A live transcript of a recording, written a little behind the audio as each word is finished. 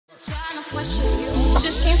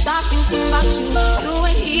Just can't stop thinking about you. You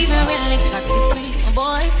ain't even really got to be my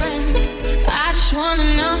boyfriend. I just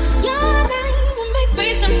wanna know your name and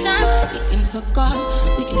maybe sometime we can hook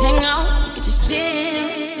up, we can hang out, we can just chill.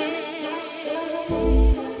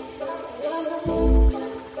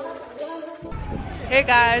 Hey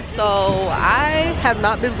guys, so I have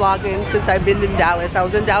not been vlogging since I've been in Dallas. I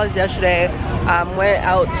was in Dallas yesterday, went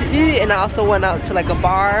out to eat, and I also went out to like a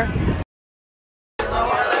bar.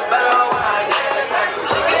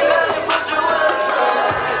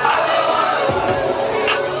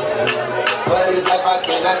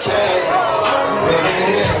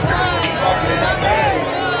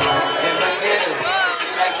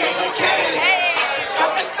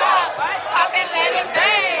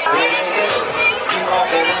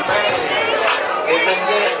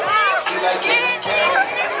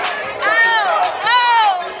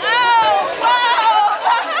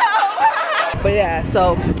 But yeah,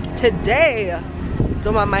 so today,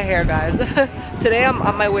 don't mind my hair, guys. Today I'm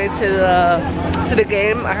on my way to the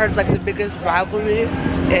game. I heard it's like the biggest rivalry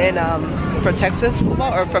in for Texas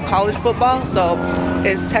football, or for college football. So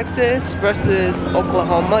it's Texas versus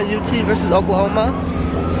Oklahoma, UT versus Oklahoma.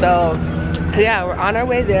 So yeah, we're on our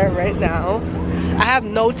way there right now. I have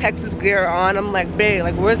no Texas gear on. I'm like, babe,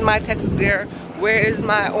 like where's my Texas gear? Where is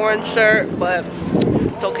my orange shirt? But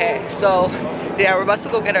it's okay. So yeah, we're about to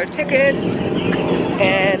go get our tickets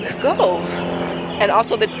and go. And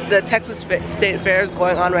also the Texas State Fair is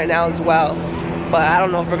going on right now as well. But I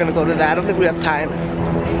don't know if we're gonna go to that. I don't think we have time.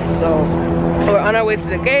 So we're on our way to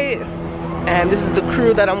the gate, and this is the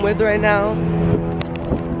crew that I'm with right now.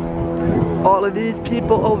 All of these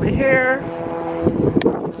people over here.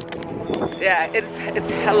 Yeah, it's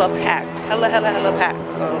hella packed. Hella packed.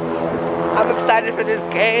 So I'm excited for this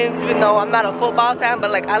game, even though I'm not a football fan,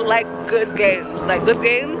 but like I like good games. Like good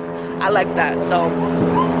games, I like that. So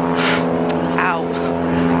ow.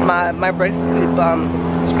 My braces keep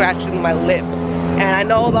scratching my lip. And I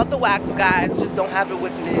know about the wax, guys, just don't have it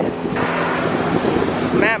with me.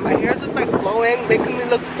 Man, my hair's just like blowing, making me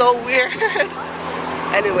look so weird.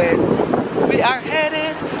 Anyways, we are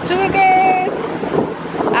headed to the game.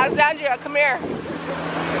 Alexandria, come here.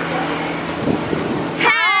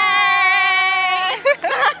 Hi!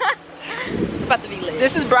 It's about to be lit.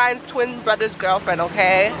 This is Brian's twin brother's girlfriend,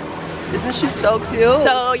 okay? Isn't she so cute?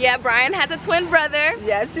 So yeah, Brian has a twin brother.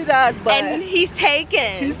 Yes, he does, but and he's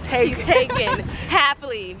taken. He's taken.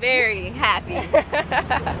 Happily, very happy.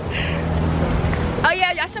 Oh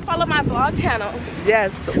yeah, y'all should follow my vlog channel.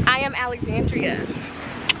 Yes. I am Alexandria.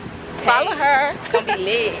 Follow her. It's gonna be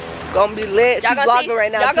lit. Gonna be lit. She's vlogging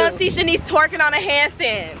right now. Y'all gonna see Shanice twerking on a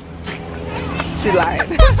handstand. She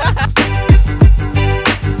lied.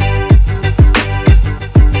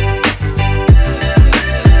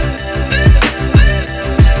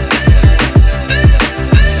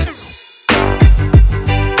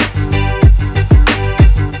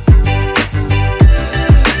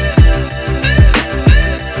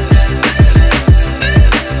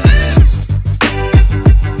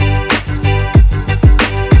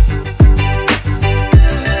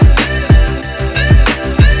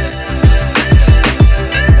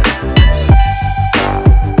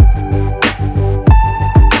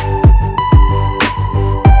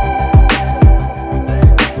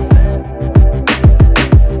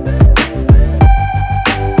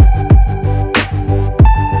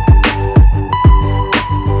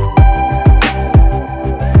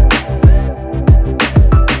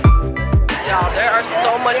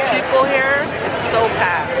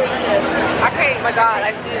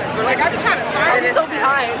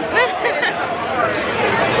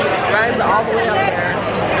 Ryan's all the way up there.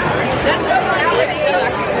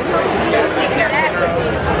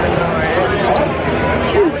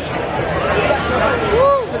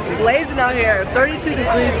 Woo, it's blazing out here. 32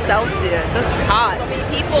 degrees Celsius. That's hot.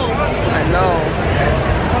 People. I know.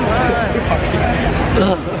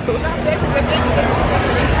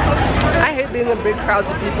 I hate being in big crowds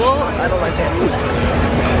of people. I don't like it.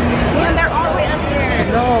 Man, they're all the way up here.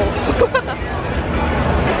 No.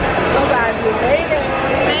 So guys, we made it.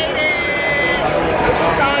 We made it.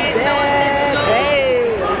 Hey, so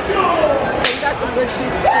we got some good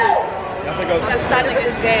seats too. I'm excited for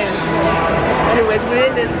this game. Anyways, we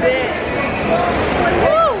in this bit.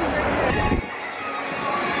 Woo!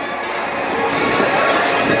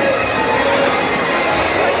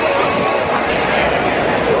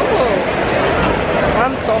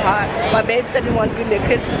 I'm so hot. My babe said he wanted to give me a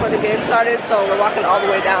kiss before the game started, so we're walking all the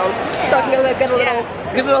way down. So I can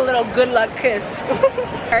give him a little good luck kiss.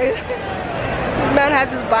 This man has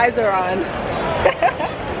his visor on.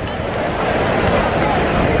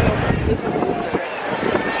 Such a loser.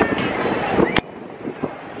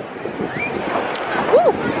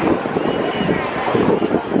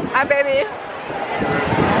 Hi, baby.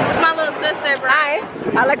 It's my little sister, bro. Hi.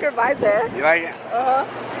 I like your visor. You like it?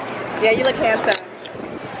 Yeah, you look handsome.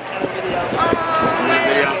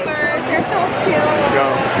 My lovers, you're so cute. Let's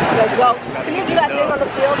go. Let's go. Can you do that thing on the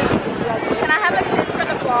field? Can I have a kiss for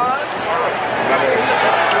the vlog?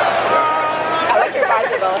 I like your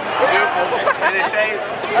visor though. And the shades.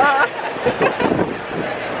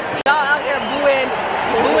 Y'all out here booing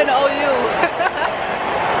OU.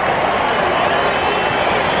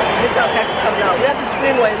 This is how Texas comes out. We have to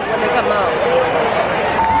scream when they come out.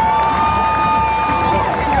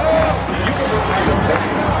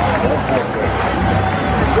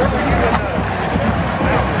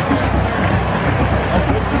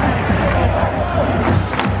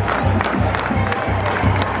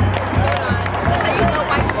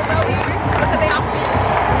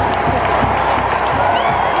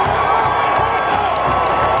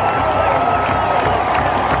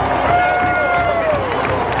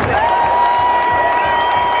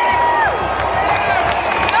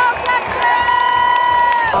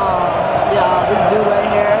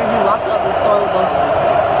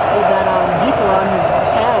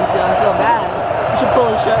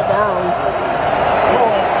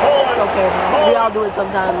 Do it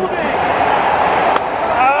sometimes.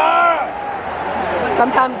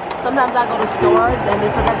 Sometimes I go to stores and they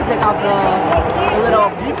forget to take off the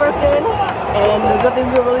little beeper thing, and there's nothing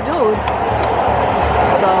you can really do.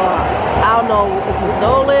 So I don't know if he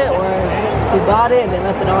stole it or if he bought it and they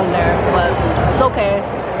left it on there, but it's okay.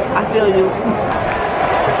 I feel you.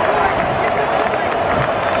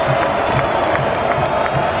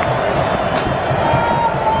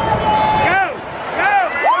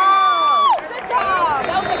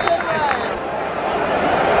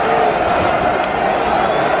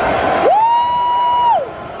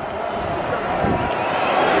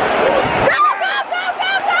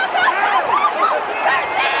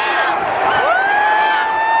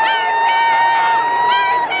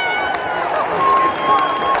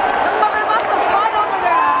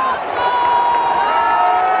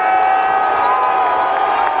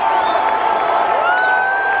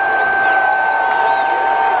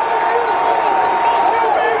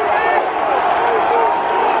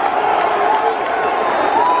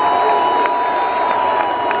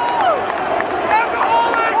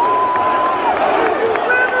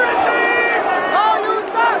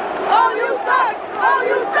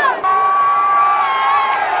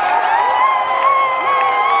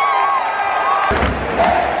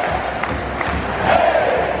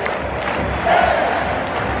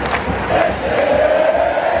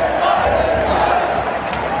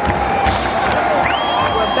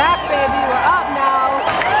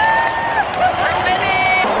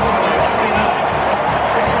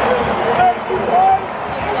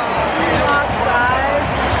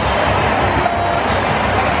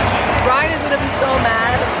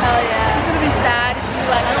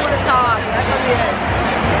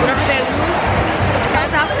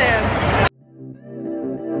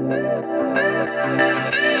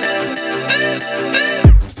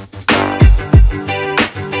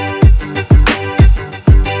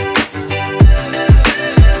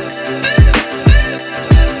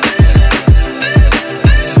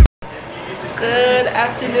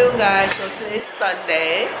 Afternoon, guys. So today's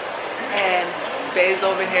Sunday and Faye's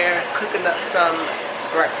over here cooking up some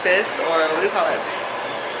breakfast, or what do you call it?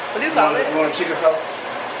 What do you call it? You want chicken sauce?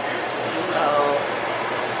 No.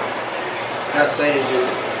 That's saying you.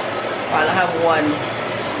 Fine, I have one.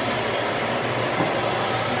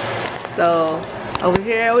 So over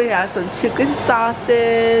here we have some chicken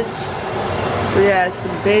sausage. We have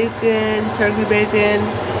some bacon, turkey bacon.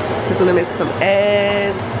 Just gonna make some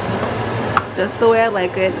eggs. Just the way I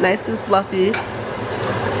like it, nice and fluffy.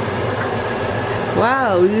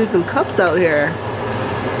 Wow, we're using cups out here.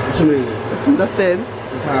 What you mean? Nothing.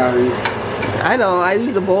 That's how I eat. I know, I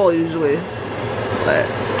use the bowl usually. But,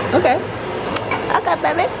 okay. Okay,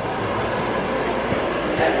 baby.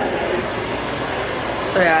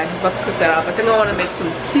 So yeah, I'm about to cook that up. I think I want to make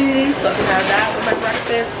some tea so I can have that with my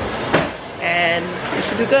breakfast. And it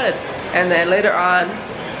should be good. And then later on,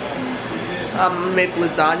 I'm gonna make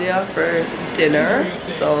lasagna for dinner,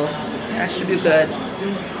 so that should be good.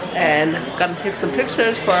 And gotta take some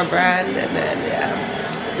pictures for our brand, and then yeah.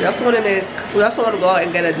 We also want to go out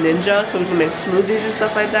and get a Ninja so we can make smoothies and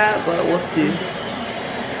stuff like that, but we'll see.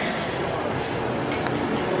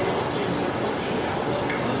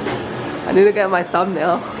 I need to get my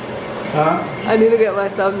thumbnail. Huh? I need to get my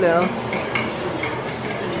thumbnail.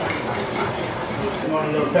 You want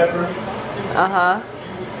a little pepper? Uh-huh.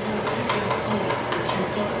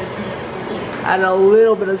 And a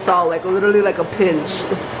little bit of salt, like literally like a pinch.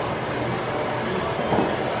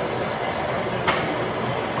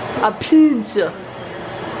 A pinch.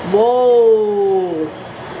 Whoa.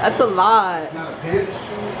 That's a lot. Not a pinch?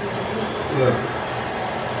 Yeah.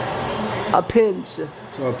 A pinch.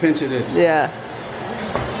 So a pinch of this. Yeah.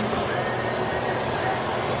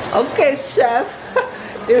 Okay, chef.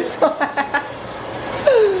 You're so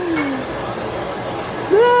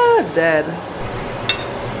dead.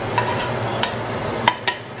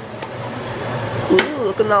 Ooh,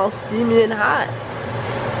 looking all steamy and hot.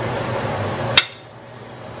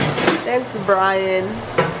 Thanks, Brian.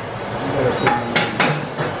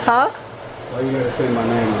 Huh? Why you gotta say my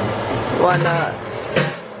name? Why not?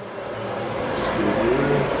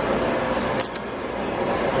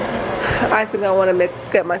 I think I want to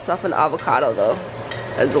get myself an avocado though,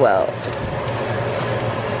 as well.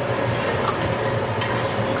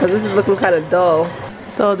 Cause this is looking kind of dull.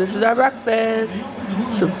 So this is our breakfast: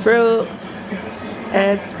 some fruit,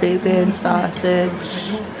 eggs, bacon, sausage,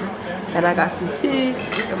 and I got some tea.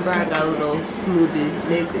 And Brian got a little smoothie,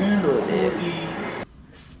 naked smoothie.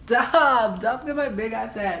 Stop! Don't get my big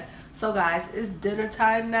ass head. So guys, it's dinner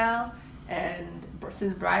time now, and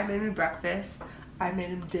since Brian made me breakfast, I made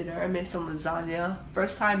him dinner. I made some lasagna.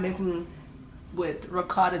 First time making with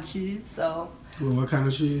ricotta cheese, so. Well, what kind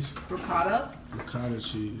of cheese? Ricotta. Ricotta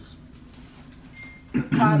cheese.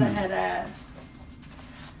 Ricotta head ass.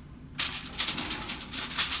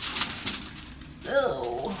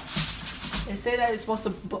 So, they say that you're supposed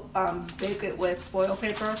to bake it with foil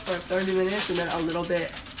paper for 30 minutes and then a little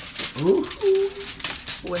bit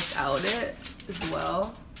without it as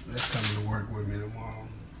well. That's coming to work with me tomorrow.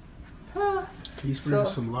 Huh. Can you sprinkle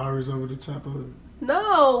some Lawry's over the top of it?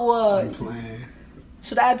 No. I'm playing.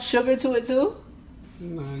 Should I add sugar to it too?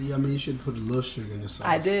 No, yeah, I mean you should put a little sugar in the sauce.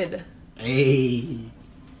 I did. Hey.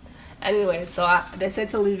 Anyway, so they said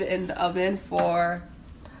to leave it in the oven for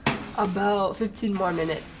about 15 more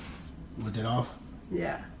minutes. With it off?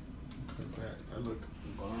 Yeah. That look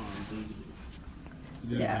bomb, baby.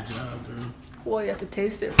 You did a good job, girl. Well, you have to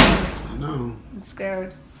taste it first. I know. I'm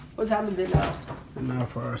scared. What time is it now? And now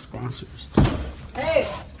for our sponsors. Hey,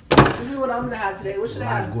 this is what I'm gonna have today. What should I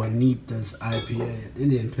have? Lagunitas IPA,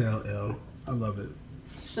 Indian Pale Ale. I love it.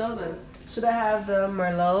 Show them. Should I have the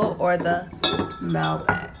Merlot or the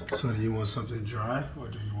Malbec? So do you want something dry or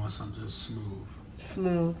do you want something smooth?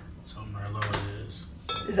 Smooth. So Merlot it is.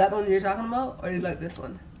 Is that the one you're talking about, or you like this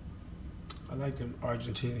one? I like the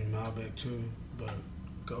Argentinian Malbec too, but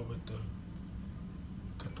go with the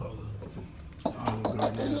Capola. Olive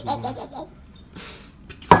Garden as well.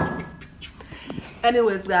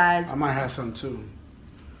 Anyways, guys. I might have some too.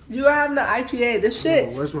 You are having the IPA. This shit.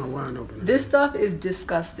 Oh, where's my wine opener? This stuff is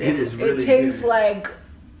disgusting. It is really It tastes good. like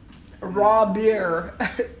raw beer.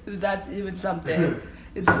 That's even something.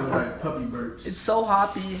 It's like puppy burps. It's so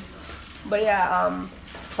hoppy. But yeah, I'm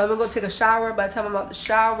gonna go take a shower. By the time I'm out the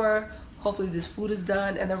shower, hopefully this food is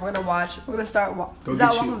done, and then we're gonna start. Is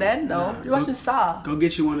that Walking Dead? No, you're watching Saw. Go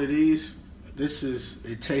get you one of these.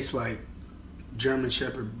 It tastes like German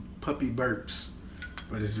Shepherd puppy burps,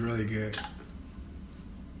 but it's really good.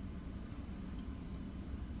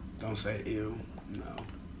 Don't say ew. No.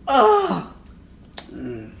 Ugh.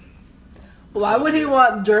 Why would he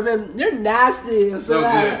want German? You're nasty. So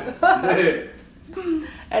good.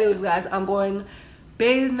 Anyways, guys, I'm going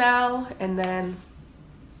bathe now, and then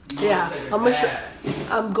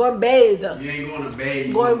I'm going bathe. You ain't going to bathe.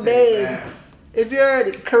 I'm going bathe. If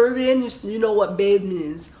you're Caribbean, you know what bathe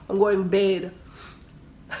means. I'm going bathe.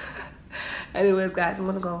 Anyways, guys, I'm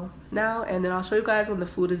gonna go now, and then I'll show you guys when the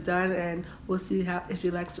food is done, and we'll see if he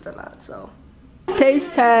likes it or not. So,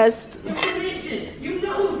 taste test. You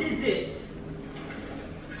know who did this.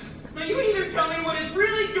 Now you either tell me what is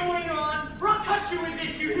really going on, or I'll cut you with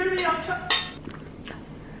this. You hear me? I'll cut.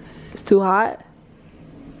 It's too hot.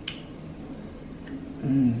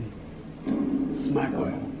 Smack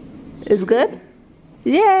oil. It's good?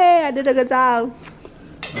 Yay, I did a good job.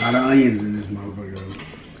 A lot of onions in this motherfucker.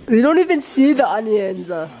 You don't even see the onions.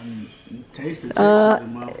 Taste it.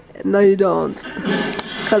 No, you don't.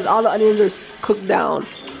 Because all the onions are cooked down.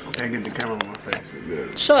 Can't get the camera on my face. It's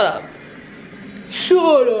good. Shut up.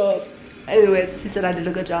 Shut up. Anyways, he said I did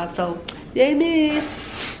a good job, so yay me.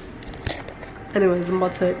 Anyways, I'm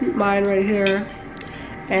about to eat mine right here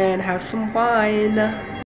and have some wine.